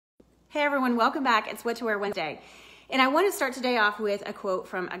Hey everyone, welcome back. It's What to Wear Wednesday. And I want to start today off with a quote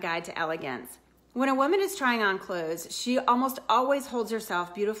from A Guide to Elegance. When a woman is trying on clothes, she almost always holds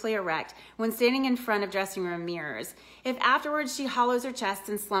herself beautifully erect when standing in front of dressing room mirrors. If afterwards she hollows her chest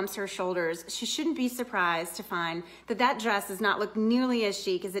and slumps her shoulders, she shouldn't be surprised to find that that dress does not look nearly as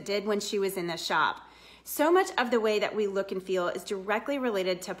chic as it did when she was in the shop. So much of the way that we look and feel is directly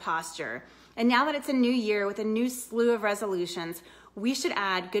related to posture. And now that it's a new year with a new slew of resolutions, we should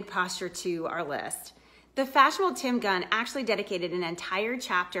add good posture to our list. The fashionable Tim Gunn actually dedicated an entire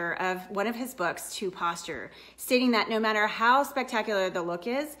chapter of one of his books to posture, stating that no matter how spectacular the look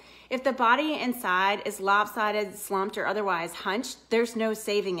is, if the body inside is lopsided, slumped, or otherwise hunched, there's no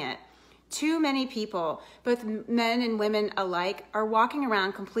saving it. Too many people, both men and women alike, are walking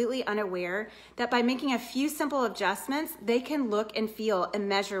around completely unaware that by making a few simple adjustments, they can look and feel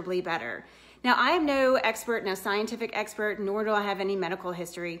immeasurably better. Now, I am no expert, no scientific expert, nor do I have any medical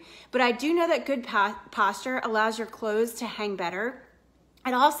history, but I do know that good posture allows your clothes to hang better.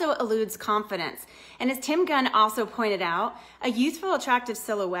 It also eludes confidence. And as Tim Gunn also pointed out, a youthful, attractive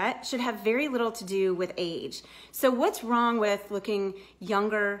silhouette should have very little to do with age. So what's wrong with looking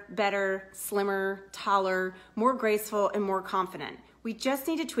younger, better, slimmer, taller, more graceful, and more confident? We just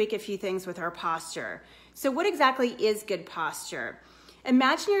need to tweak a few things with our posture. So what exactly is good posture?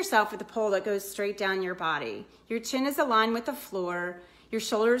 Imagine yourself with a pole that goes straight down your body. Your chin is aligned with the floor, your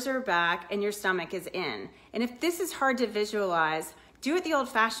shoulders are back, and your stomach is in. And if this is hard to visualize, do it the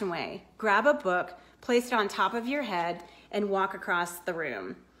old-fashioned way. Grab a book, place it on top of your head, and walk across the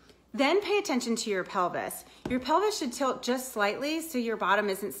room. Then pay attention to your pelvis. Your pelvis should tilt just slightly so your bottom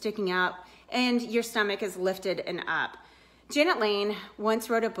isn't sticking out and your stomach is lifted and up. Janet Lane once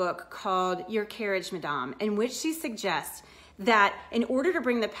wrote a book called Your Carriage, Madame, in which she suggests that in order to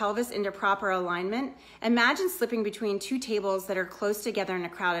bring the pelvis into proper alignment, imagine slipping between two tables that are close together in a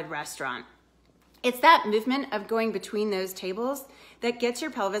crowded restaurant. It's that movement of going between those tables that gets your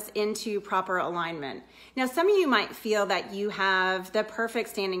pelvis into proper alignment. Now, some of you might feel that you have the perfect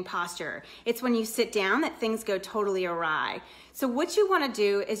standing posture. It's when you sit down that things go totally awry. So what you want to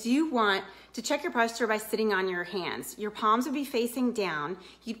do is you want to check your posture by sitting on your hands. Your palms would be facing down.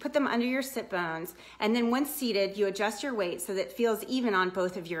 You'd put them under your sit bones, and then once seated, you adjust your weight so that it feels even on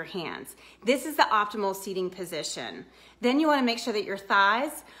both of your hands. This is the optimal seating position. Then you want to make sure that your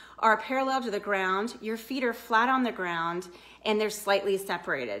thighs are parallel to the ground, your feet are flat on the ground, and they're slightly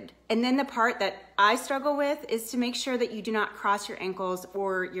separated. And then the part that I struggle with is to make sure that you do not cross your ankles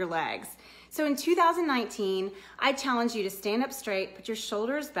or your legs. So in 2019, I challenge you to stand up straight, put your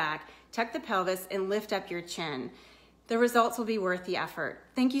shoulders back, tuck the pelvis, and lift up your chin. The results will be worth the effort.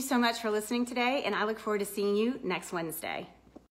 Thank you so much for listening today, and I look forward to seeing you next Wednesday.